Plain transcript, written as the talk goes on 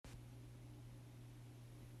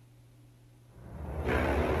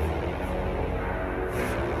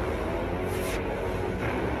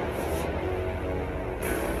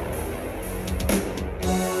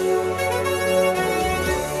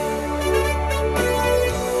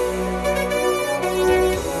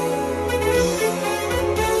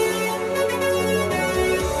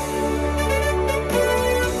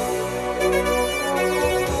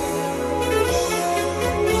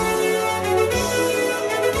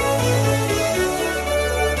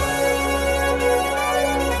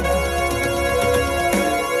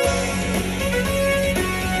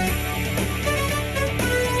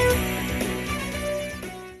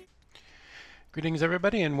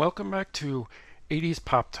everybody, and welcome back to 80s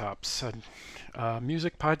Pop Tops, a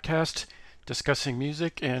music podcast discussing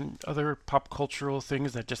music and other pop cultural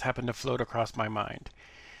things that just happen to float across my mind.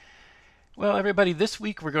 Well, everybody, this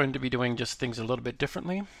week we're going to be doing just things a little bit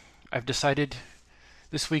differently. I've decided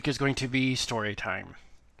this week is going to be story time.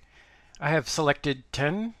 I have selected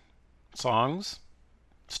 10 songs,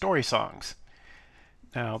 story songs.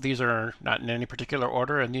 Now, these are not in any particular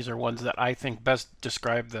order, and these are ones that I think best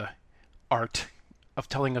describe the art of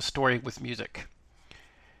telling a story with music.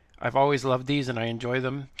 I've always loved these and I enjoy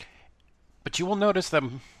them, but you will notice that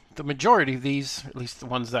the majority of these, at least the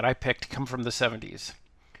ones that I picked, come from the 70s.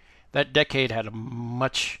 That decade had a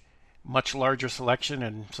much larger selection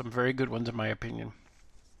and some very good ones in my opinion.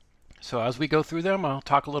 So as we go through them, I'll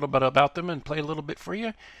talk a little bit about them and play a little bit for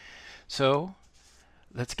you. So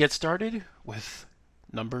let's get started with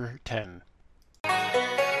number 10.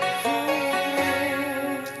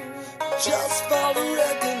 Just for the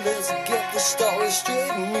record, let's get the story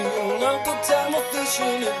straight. Uncle Tom was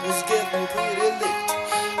fishing, it was getting pretty late.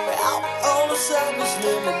 Out on the side was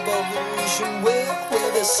slim above the ocean well,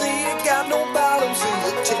 where the sea got no bottom, so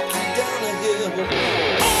they take you down a hill.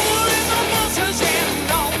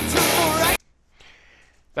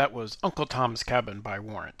 That was Uncle Tom's Cabin by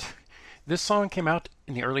Warrant. This song came out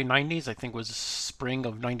in the early 90s, I think it was spring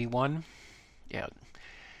of 91. Yeah.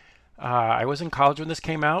 I was in college when this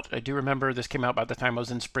came out. I do remember this came out by the time I was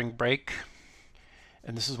in spring break.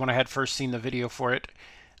 And this is when I had first seen the video for it.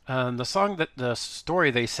 The story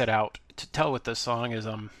they set out to tell with this song is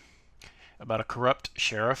about a corrupt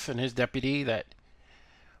sheriff and his deputy that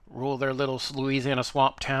rule their little Louisiana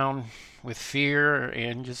swamp town with fear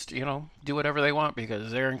and just, do whatever they want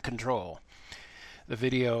because they're in control. The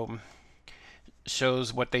video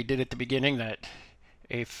shows what they did at the beginning, that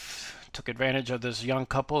took advantage of this young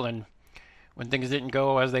couple, and when things didn't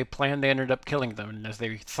go as they planned, they ended up killing them. And as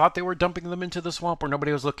they thought they were dumping them into the swamp where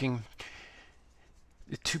nobody was looking,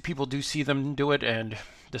 the two people do see them do it and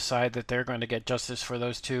decide that they're going to get justice for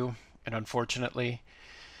those two. And unfortunately,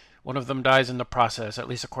 one of them dies in the process, at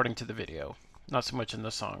least according to the video. Not so much in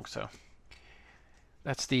the song. So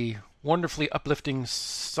that's the wonderfully uplifting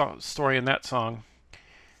story in that song.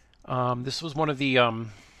 This was one of the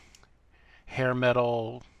hair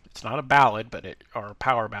metal. It's not a ballad, or a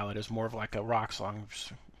power ballad. It's more of like a rock song.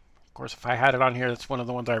 Of course, if I had it on here, that's one of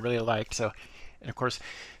the ones I really liked. So, and of course,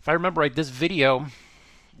 if I remember right, this video,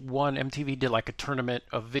 MTV did like a tournament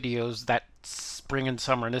of videos that spring and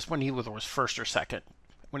summer, and this one he was first or second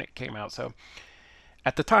when it came out. So,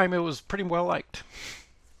 at the time, it was pretty well liked.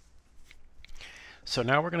 So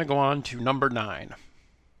now we're going to go on to number 9.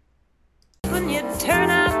 When you turn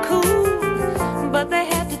out cool, but they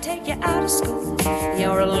had to take you out of school.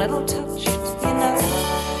 You're a little touched,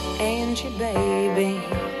 ain't you, baby?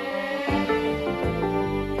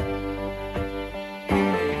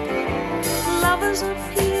 Lovers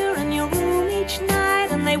appear in your room each night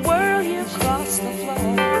and they whirl you across the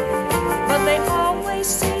floor, but they always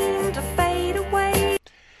seem to fade away.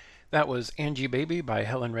 That was Angie Baby by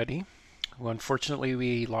Helen Reddy, who unfortunately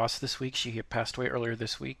we lost this week. She had passed away earlier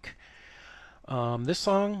this week. This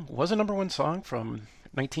song was a number 1 song from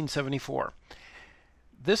 1974.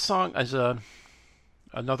 This song is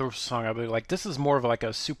another song I really like. This is more of like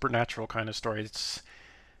a supernatural kind of story. It's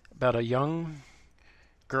about a young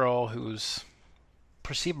girl who's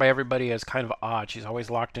perceived by everybody as kind of odd. She's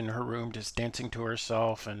always locked in her room just dancing to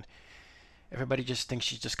herself, and everybody just thinks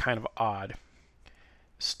she's just kind of odd.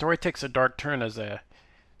 The story takes a dark turn as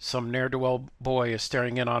some ne'er-do-well boy is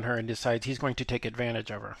staring in on her and decides he's going to take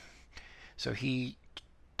advantage of her. So he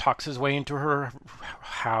talks his way into her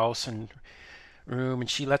house and room, and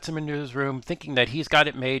she lets him into his room thinking that he's got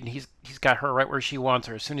it made and he's got her right where she wants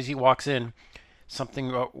her. As soon as he walks in,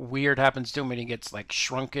 something weird happens to him and he gets like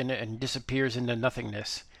shrunken and disappears into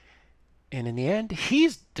nothingness. And in the end,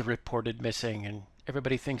 he's the reported missing, and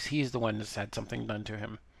everybody thinks he's the one that's had something done to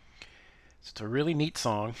him. So it's a really neat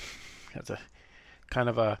song. It's a kind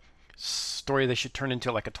of a story they should turn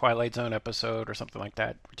into like a Twilight Zone episode or something like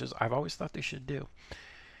that, which is I've always thought they should do.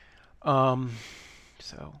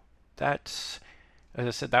 So that's, as I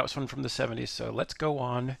said, that was one from the 70s. So let's go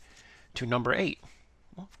on to number 8.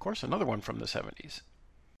 Well, of course, another one from the 70s.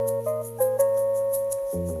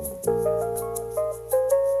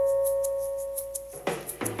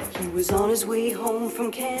 He was on his way home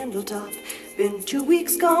from Candletop. Been 2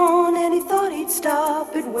 weeks gone and he thought he'd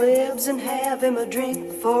stop at Webb's and have him a drink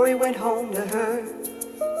before he went home to her.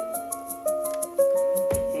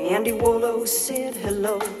 Andy Wollo said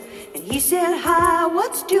hello and he said hi,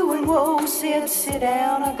 what's doing? Whoa, said sit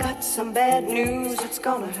down, I got some bad news, it's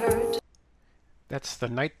gonna hurt. That's The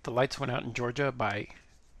Night the Lights Went Out in Georgia by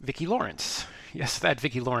Vicki Lawrence. Yes, that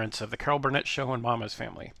Vicki Lawrence of The Carol Burnett Show and Mama's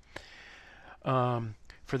Family.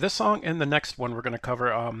 For this song and the next one we're going to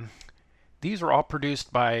cover, these were all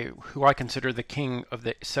produced by who I consider the king of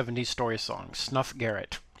the 70s story songs, Snuff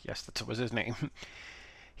Garrett. Yes, that was his name.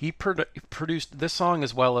 He produced this song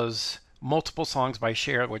as well as multiple songs by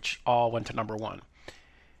Cher, which all went to number one.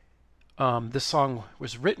 This song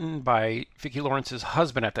was written by Vicki Lawrence's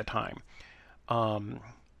husband at the time.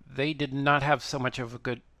 They did not have so much of a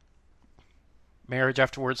good marriage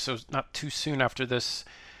afterwards, so not too soon after this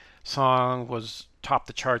song was topped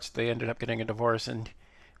the charts, they ended up getting a divorce, and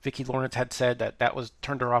Vicki Lawrence had said that was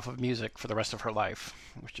turned her off of music for the rest of her life,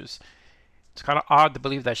 which is, it's kind of odd to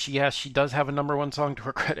believe that she does have a number one song to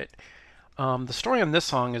her credit. The story on this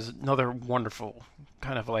song is another wonderful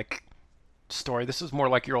kind of like story. This is more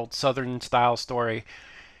like your old Southern style story.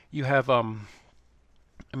 You have a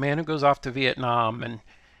man who goes off to Vietnam, and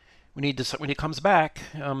when he comes back,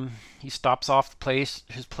 he stops off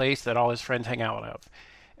his place that all his friends hang out of,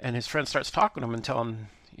 and his friend starts talking to him and tell him,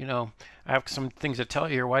 I have some things to tell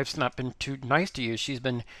you. Your wife's not been too nice to you. She's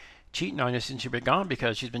been cheating on you since you've been gone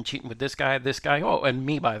because she's been cheating with this guy, oh, and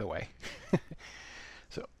me, by the way.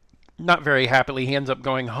 So, not very happily, he ends up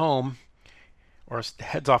going home, or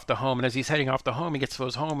heads off to home, and as he's heading off to home, he gets to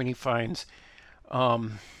his home and he finds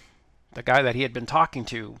the guy that he had been talking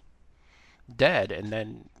to dead, and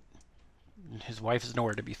then his wife is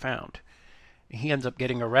nowhere to be found. He ends up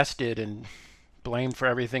getting arrested and blamed for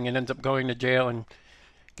everything, and ends up going to jail and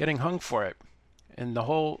getting hung for it. And the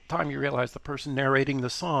whole time you realize the person narrating the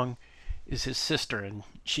song is his sister, and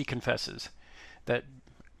she confesses that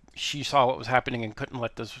she saw what was happening and couldn't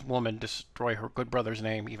let this woman destroy her good brother's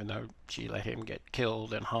name, even though she let him get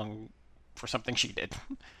killed and hung for something she did.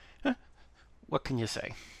 What can you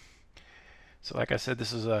say? So like I said,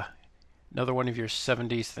 this is another one of your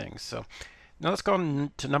 70s things. So now let's go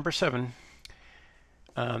on to number 7.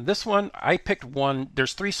 This one, I picked one.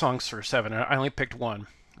 There's 3 songs for 7. I only picked one,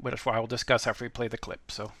 which I will discuss after we play the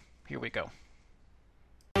clip. So here we go.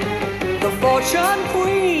 The fortune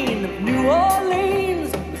queen of New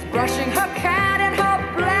Orleans was brushing her cat in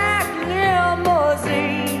her black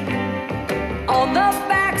limousine. On the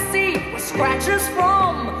back seat were scratches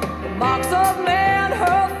from the marks of men,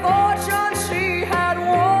 her fortune she had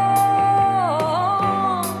won.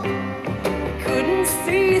 Couldn't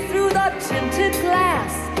see through the tinted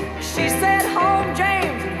glass. She said, "Home,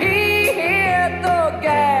 James," and he hit the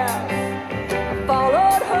gas. I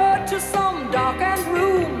followed her to some darkened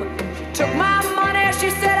room. She took my money, she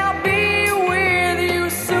said, "I'll be with you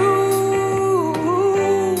soon."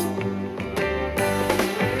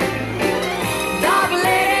 Dark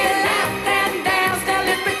lady laughed and danced and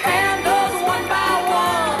lit the candles one by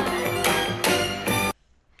one.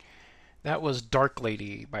 That was Dark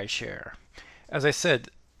Lady by Cher. As I said,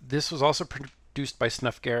 this was also produced by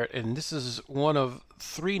Snuff Garrett, and this is one of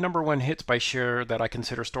 3 number one hits by Cher that I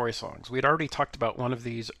consider story songs. We had already talked about one of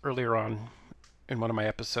these earlier on in one of my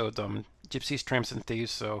episodes, Gypsies, Tramps, and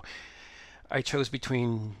Thieves, so I chose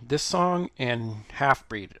between this song and Half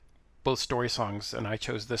Breed, both story songs, and I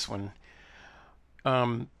chose this one.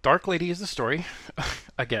 Dark Lady is the story,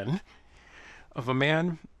 again, of a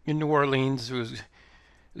man in New Orleans who's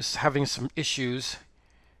having some issues.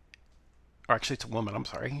 Or actually, it's a woman, I'm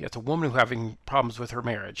sorry. It's a woman who's having problems with her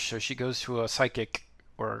marriage. So she goes to a psychic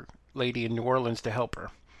or lady in New Orleans to help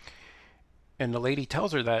her. And the lady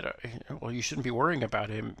tells her that, well, you shouldn't be worrying about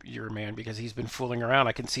him, your man, because he's been fooling around.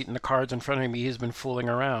 I can see it in the cards in front of me. He's been fooling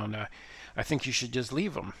around. I think you should just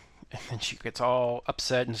leave him. And then she gets all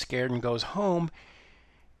upset and scared and goes home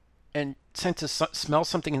and smells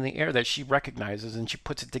something in the air that she recognizes, and she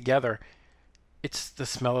puts it together. It's the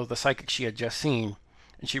smell of the psychic she had just seen.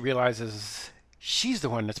 And she realizes she's the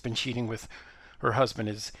one that's been cheating with her husband,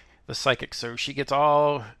 is the psychic. So she gets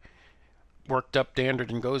all worked up,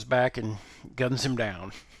 dandered, and goes back and guns him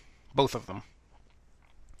down. Both of them.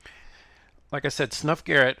 Like I said, Snuff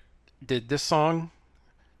Garrett did this song,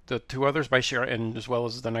 the 2 others by Cher, and as well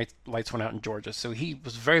as The Night Lights Went Out in Georgia. So he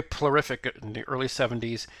was very prolific in the early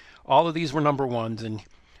 70s. All of these were number ones, and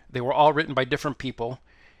they were all written by different people,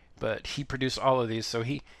 but he produced all of these. So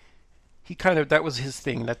he kind of, that was his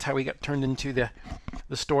thing. That's how he got turned into the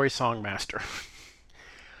story song master.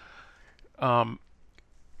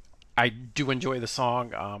 I do enjoy the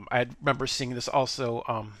song. I remember seeing this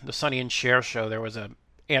also, the Sonny and Cher show. There was an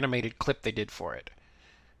animated clip they did for it.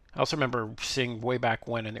 I also remember seeing way back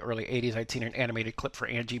when in the early 80s, I'd seen an animated clip for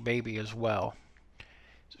Angie Baby as well.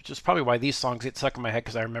 Which is probably why these songs get stuck in my head,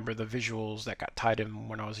 because I remember the visuals that got tied in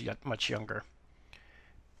when I was much younger.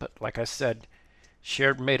 But like I said,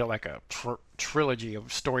 made like a trilogy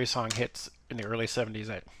of story song hits in the early 70s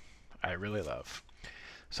that I really love.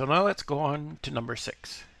 So now let's go on to number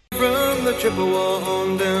 6. From the Chippewa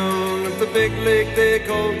on down at the big lake they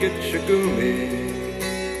call Gitche Gumee.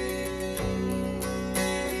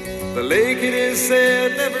 The lake, it is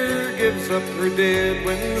said, never gives up her dead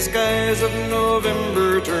when the skies of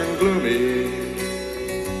November turn gloomy.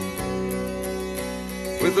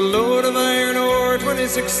 With a load of iron ore,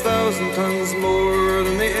 26,000 tons more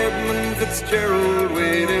than the Edmund Fitzgerald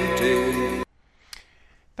weighed empty.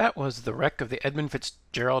 That was The Wreck of the Edmund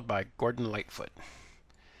Fitzgerald by Gordon Lightfoot.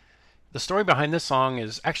 The story behind this song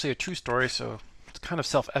is actually a true story, so it's kind of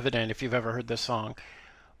self-evident if you've ever heard this song.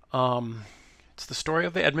 It's the story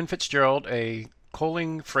of the Edmund Fitzgerald, a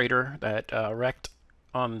coaling freighter that wrecked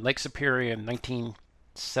on Lake Superior in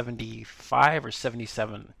 1975 or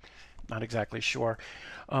 77. Not exactly sure.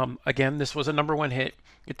 Again, this was a #1 hit.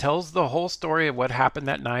 It tells the whole story of what happened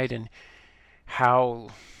that night and how,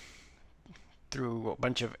 through a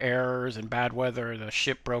bunch of errors and bad weather, the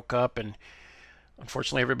ship broke up, and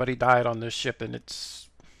unfortunately everybody died on this ship, and it's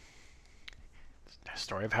a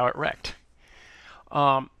story of how it wrecked.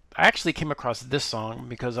 I actually came across this song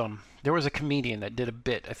because there was a comedian that did a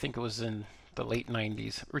bit, I think it was in the late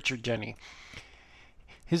 90s, Richard Jenny.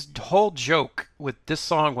 His whole joke with this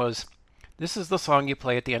song was, this is the song you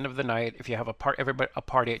play at the end of the night if you have a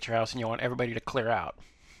party at your house and you want everybody to clear out.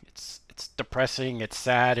 It's depressing, it's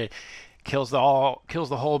sad, it kills the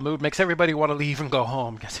whole mood, makes everybody want to leave and go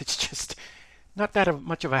home because it's just not that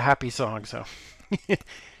much of a happy song. So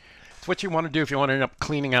it's what you want to do if you want to end up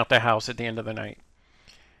cleaning out the house at the end of the night.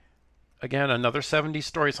 Again, another 70s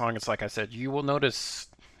story song. It's like I said, you will notice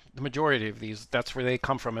the majority of these, that's where they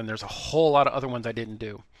come from, and there's a whole lot of other ones I didn't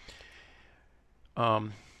do.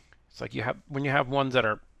 It's like when you have ones that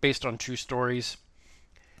are based on true stories.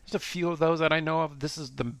 There's a few of those that I know of. This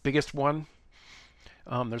is the biggest one.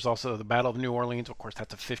 There's also the Battle of New Orleans. Of course,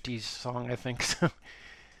 that's a 50s song, I think. So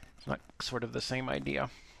it's not sort of the same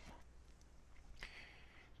idea.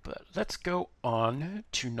 But let's go on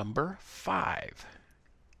to number 5.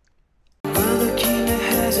 Brother King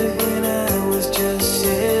has it when I was just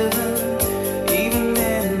 7. Even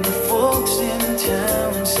then the folks in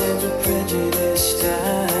town said the prejudiced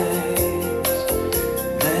eyes,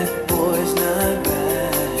 that boy's not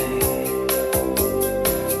right.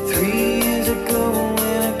 3 years ago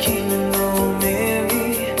when I came to know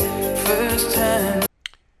Mary, first time.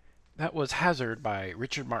 That was Hazard by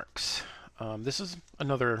Richard Marx. This is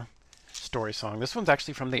another story song. This one's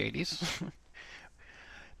actually from the 80s.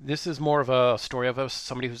 This is more of a story of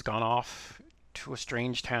somebody who's gone off to a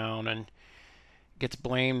strange town and gets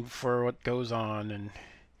blamed for what goes on and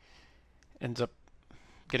ends up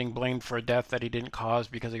getting blamed for a death that he didn't cause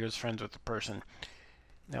because he was friends with the person.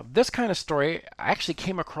 Now, this kind of story I actually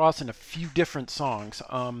came across in a few different songs.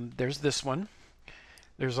 There's this one.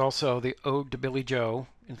 There's also the Ode to Billy Joe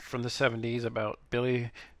from the 70s about Billy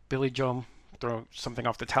Joe throwing something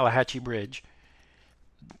off the Tallahatchie Bridge.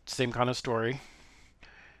 Same kind of story.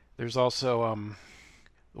 There's also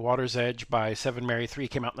The Water's Edge by Seven Mary 3,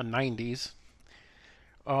 came out in the 90s.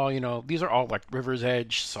 These are all like River's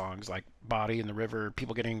Edge songs, like Body in the River,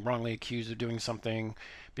 people getting wrongly accused of doing something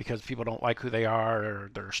because people don't like who they are,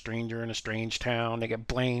 or they're a stranger in a strange town, they get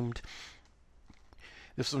blamed.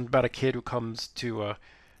 This one's about a kid who comes to a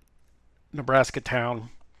Nebraska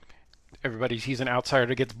town. He's an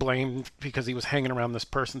outsider, gets blamed because he was hanging around this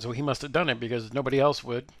person, so he must have done it because nobody else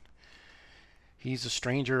would. He's a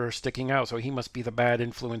stranger or sticking out, so he must be the bad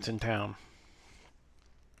influence in town.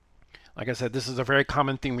 Like I said, this is a very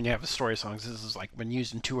common thing when you have story songs. This is like been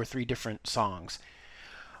used in 2 or 3 different songs.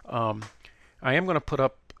 I am going to put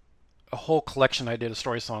up a whole collection I did of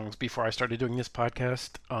story songs before I started doing this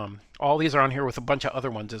podcast. All these are on here with a bunch of other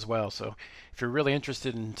ones as well. So if you're really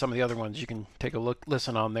interested in some of the other ones, you can take a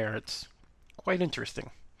listen on there. It's quite interesting.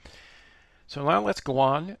 So now let's go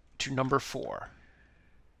on to number 4.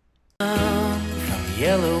 From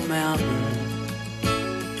Yellow Mountain,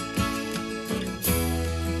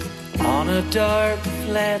 on a dark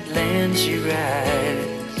flat land she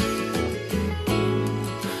rides,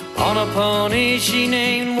 on a pony she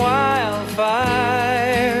named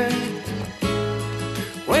Wildfire,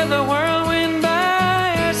 with a whirlwind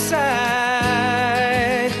by her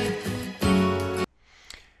side.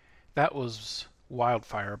 That was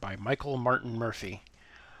Wildfire by Michael Martin Murphey.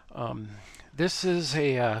 This is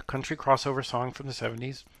a country crossover song from the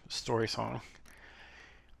 70s, story song.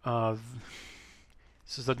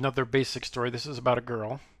 This is another basic story. This is about a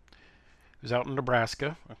girl who's out in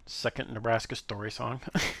Nebraska, a second Nebraska story song,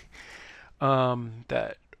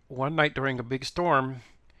 that one night during a big storm,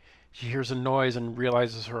 She hears a noise and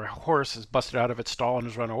realizes her horse is busted out of its stall and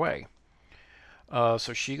has run away.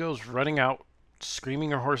 So she goes running out,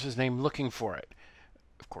 screaming her horse's name, looking for it.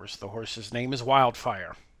 Of course, the horse's name is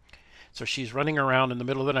Wildfire. So she's running around in the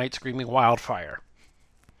middle of the night screaming Wildfire.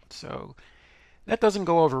 So that doesn't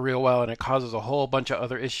go over real well, and it causes a whole bunch of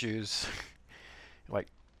other issues. Like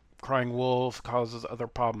Crying Wolf causes other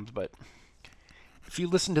problems, but if you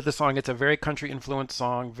listen to the song, it's a very country-influenced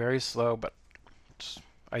song, very slow, but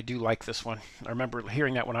I do like this one. I remember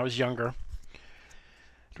hearing that when I was younger.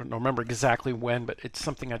 I don't remember exactly when, but it's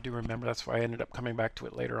something I do remember. That's why I ended up coming back to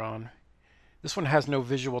it later on. This one has no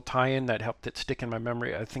visual tie-in that helped it stick in my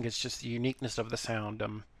memory. I think it's just the uniqueness of the sound.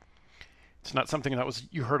 It's not something that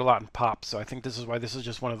you heard a lot in pop, so I think this is why this is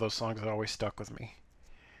just one of those songs that always stuck with me.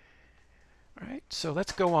 All right, so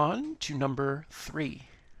let's go on to number 3.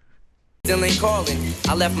 Still ain't calling.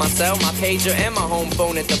 I left my cell, my pager, and my home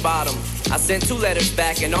phone at the bottom. I sent 2 letters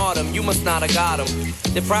back in autumn. You must not have got them.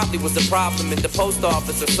 There probably was a problem at the post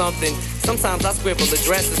office or something. Sometimes I scribble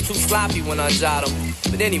addresses too sloppy when I jot them.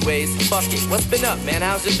 But anyways, fuck it. What's been up, man?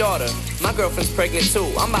 How's your daughter? My girlfriend's pregnant too.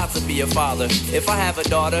 I'm about to be a father. If I have a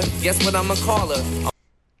daughter, guess what I'ma call her?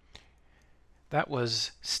 That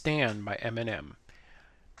was Stan by Eminem.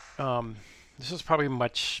 This is probably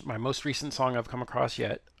my most recent song I've come across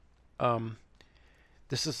yet.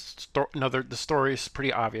 This is the story is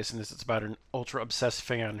pretty obvious, and this is about an ultra obsessed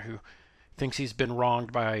fan who thinks he's been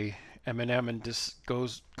wronged by Eminem and just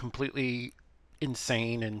goes completely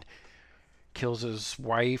insane and kills his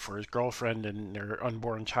wife or his girlfriend and their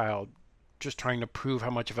unborn child, just trying to prove how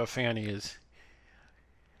much of a fan he is.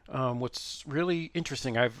 What's really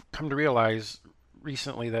interesting, I've come to realize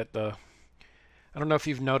recently that I don't know if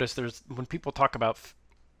you've noticed, when people talk about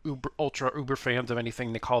ultra uber fans of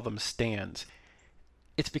anything, they call them stans.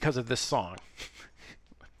 It's because of this song.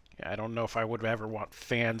 I don't know if I would ever want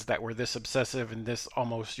fans that were this obsessive and this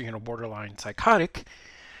almost, borderline psychotic,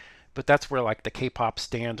 but that's where like the K-pop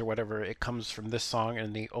stans or whatever, it comes from this song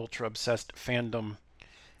and the ultra obsessed fandom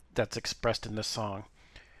that's expressed in this song.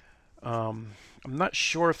 I'm not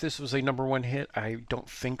sure if this was a number 1 hit. I don't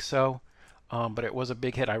think so, but it was a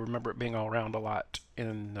big hit. I remember it being all around a lot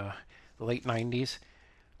in the late 90s.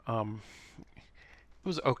 It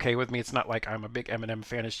was okay with me. It's not like I'm a big Eminem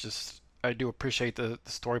fan. It's just I do appreciate the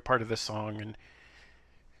story part of this song, and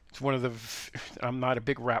it's one of the. I'm not a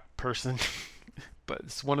big rap person, but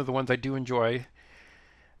it's one of the ones I do enjoy.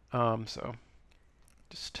 So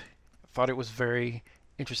just thought it was very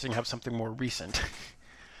interesting to have something more recent.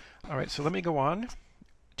 All right, so let me go on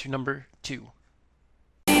to number 2.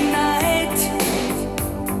 Night,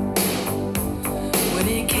 when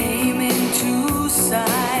he came into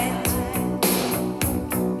sight,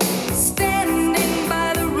 standing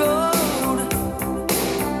by the road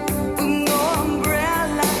with no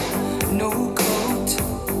umbrella, no coat,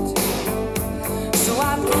 so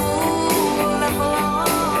I pulled up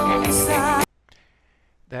alongside.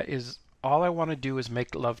 That is All I Want to Do Is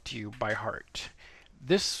Make Love to You by Heart.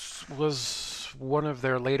 This was one of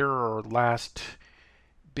their later or last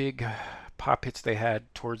big pop hits they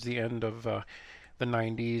had towards the end of the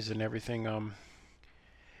 90s and everything.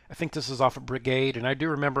 I think this is off of Brigade, and I do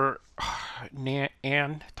remember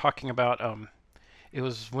Ann talking about it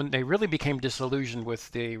was when they really became disillusioned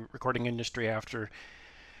with the recording industry after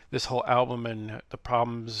this whole album and the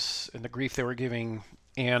problems and the grief they were giving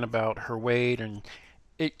Ann about her weight, and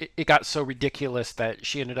it got so ridiculous that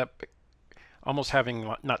she ended up almost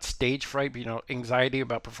having not stage fright, but anxiety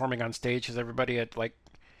about performing on stage because everybody had like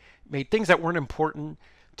made things that weren't important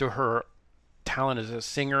to her talent as a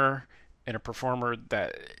singer and a performer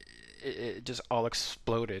that it just all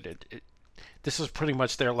exploded. This was pretty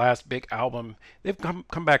much their last big album. They've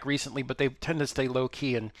come back recently, but they tend to stay low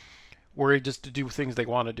key and worried just to do things they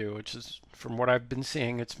want to do, which is, from what I've been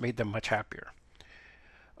seeing, it's made them much happier.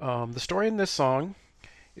 The story in this song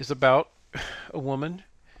is about a woman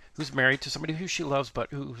who's married to somebody who she loves,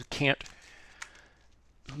 but who's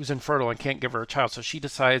infertile and can't give her a child. So she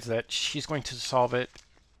decides that she's going to solve it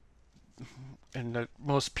in the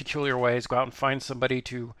most peculiar ways, go out and find somebody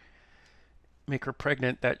to make her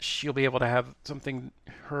pregnant, that she'll be able to have something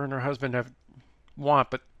her and her husband want,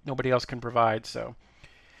 but nobody else can provide. So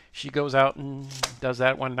she goes out and does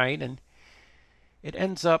that one night, and it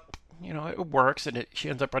ends up, it works, and she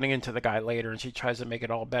ends up running into the guy later, and she tries to make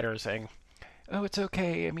it all better, saying, "Oh, it's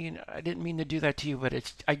okay. I mean, I didn't mean to do that to you,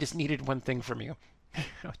 but I just needed one thing from you."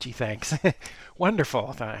 Oh, gee, thanks.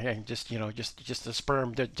 Wonderful. Just a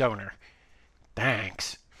sperm donor.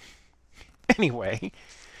 Thanks. Anyway,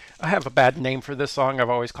 I have a bad name for this song. I've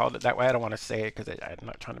always called it that way. I don't want to say it because I'm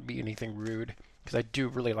not trying to be anything rude. because I do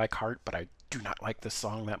really like Heart, but I do not like this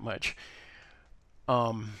song that much.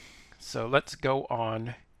 So let's go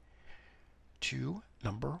on to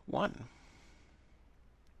number 1.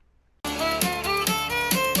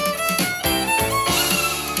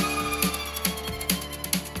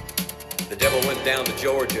 The devil went down to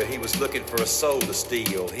Georgia. He was looking for a soul to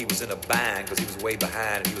steal. He was in a bind because he was way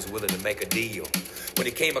behind and he was willing to make a deal. When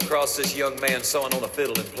he came across this young man sawing on a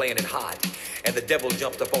fiddle and playing it hot, and the devil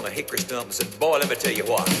jumped up on a hickory stump and said, "Boy, let me tell you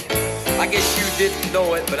what. I guess you didn't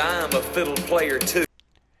know it, but I'm a fiddle player too."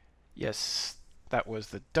 Yes, that was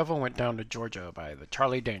The Devil Went Down to Georgia by the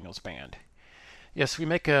Charlie Daniels Band. Yes, we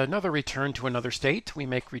make another return to another state. We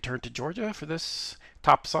make Return to Georgia for this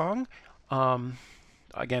top song.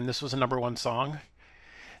 Again, this was a number 1 song.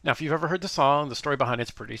 Now, if you've ever heard the song, the story behind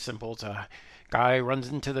it's pretty simple. It's a guy runs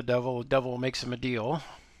into the devil makes him a deal.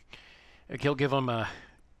 He'll give him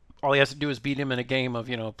all he has to do is beat him in a game of,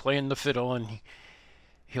 playing the fiddle, and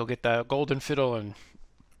he'll get the golden fiddle and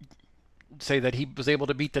say that he was able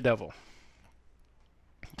to beat the devil.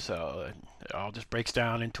 So it all just breaks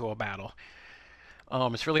down into a battle.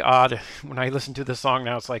 It's really odd. When I listen to this song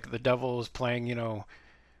now, it's like the devil is playing,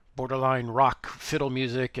 borderline rock fiddle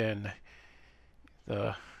music, and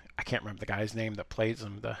I can't remember the guy's name that plays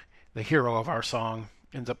him, the hero of our song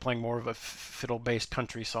ends up playing more of a fiddle-based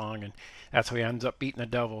country song, and that's how he ends up beating the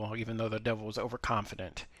devil, even though the devil was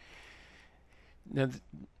overconfident. Now,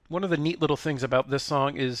 one of the neat little things about this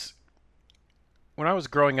song is when I was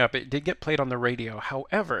growing up, it did get played on the radio.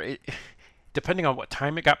 However, depending on what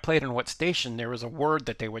time it got played and what station, there was a word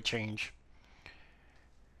that they would change.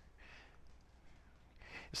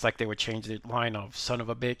 It's like they would change the line of "son of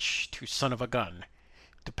a bitch" to "son of a gun,"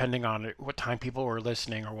 depending on what time people were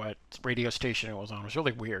listening or what radio station it was on. It was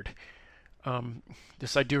really weird.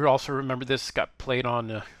 I do also remember this got played on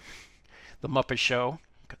the Muppet Show,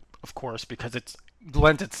 of course, because it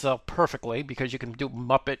lends itself perfectly, because you can do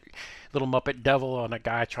little Muppet devil on a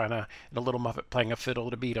guy and a little Muppet playing a fiddle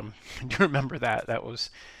to beat him. Do you remember that? That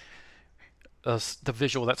was the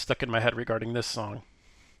visual that stuck in my head regarding this song.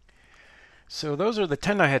 So those are the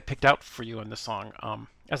 10 I had picked out for you on this song.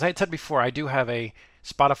 As I had said before, I do have a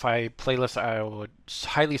Spotify playlist I would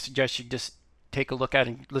highly suggest you just take a look at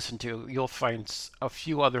and listen to. You'll find a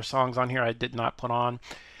few other songs on here I did not put on.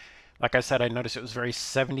 Like I said, I noticed it was very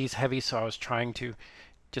 70s heavy, so I was trying to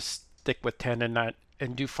just stick with 10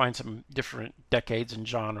 and do find some different decades and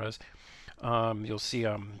genres. You'll see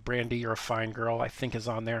Brandy, You're a Fine Girl, I think is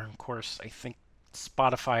on there. Of course, I think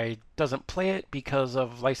Spotify doesn't play it because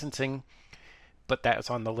of licensing, but that's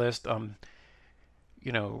on the list. The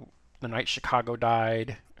Night Chicago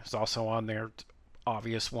Died is also on there,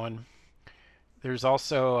 obvious one. There's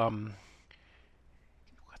also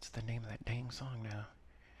what's the name of that dang song now?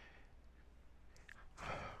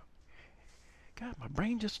 God, my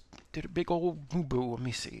brain just did a big old boo-boo. Let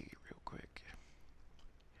me see real quick.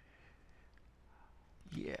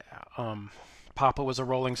 Yeah, Papa Was a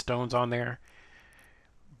Rolling Stones on there.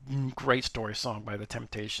 Great story song by the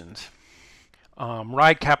Temptations.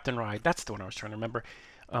 Ride, Captain Ride. That's the one I was trying to remember.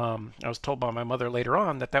 I was told by my mother later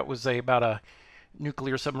on that was about a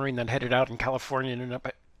nuclear submarine that headed out in California and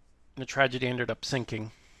the tragedy ended up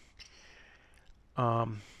sinking.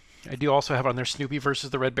 I do also have on there Snoopy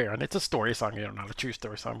versus the Red Baron. It's a story song, not a true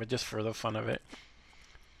story song, but just for the fun of it.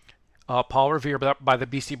 Paul Revere by the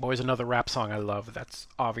Beastie Boys, another rap song I love. That's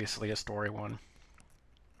obviously a story one.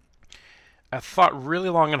 I thought really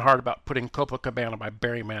long and hard about putting Copacabana by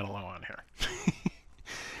Barry Manilow on here.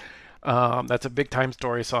 That's a big time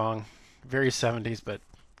story song. Very 70s, but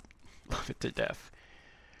love it to death.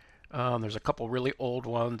 There's a couple really old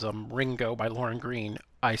ones. Ringo by Lauren Green.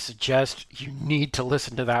 I suggest you need to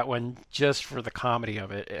listen to that one just for the comedy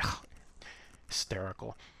of it. Ugh,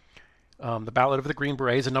 hysterical. The Ballad of the Green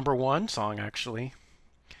Beret is a number 1 song, actually.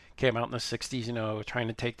 Came out in the 60s, trying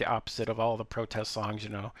to take the opposite of all the protest songs,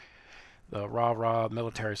 the rah-rah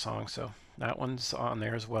military songs. So that one's on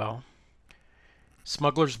there as well.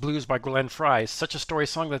 Smuggler's Blues by Glenn Frey is such a story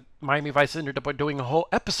song that Miami Vice ended up doing a whole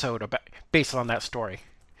episode based on that story.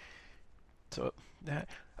 So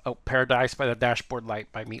Paradise by the Dashboard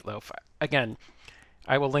Light by Meatloaf. Again,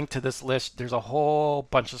 I will link to this list. There's a whole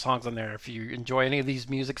bunch of songs on there. If you enjoy any of these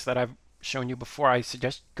musics that I've shown you before, I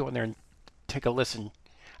suggest go in there and take a listen.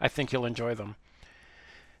 I think you'll enjoy them.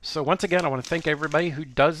 So once again, I want to thank everybody who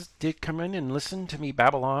did come in and listen to me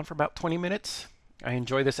babble on for about 20 minutes. I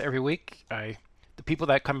enjoy this every week. The people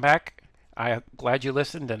that come back, I'm glad you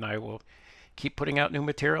listened, and I will keep putting out new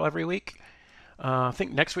material every week. I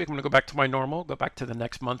think next week I'm going to go back to my normal, go back to the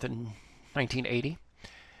next month in 1980.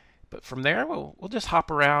 But from there, we'll just hop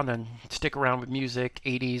around and stick around with music,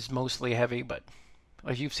 80s, mostly heavy, but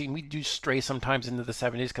as you've seen, we do stray sometimes into the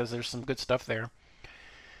 70s because there's some good stuff there.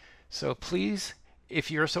 So please, if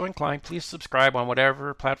you're so inclined, please subscribe on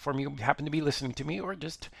whatever platform you happen to be listening to me, or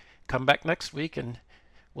just come back next week and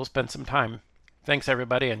we'll spend some time. Thanks,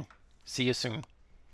 everybody, and see you soon.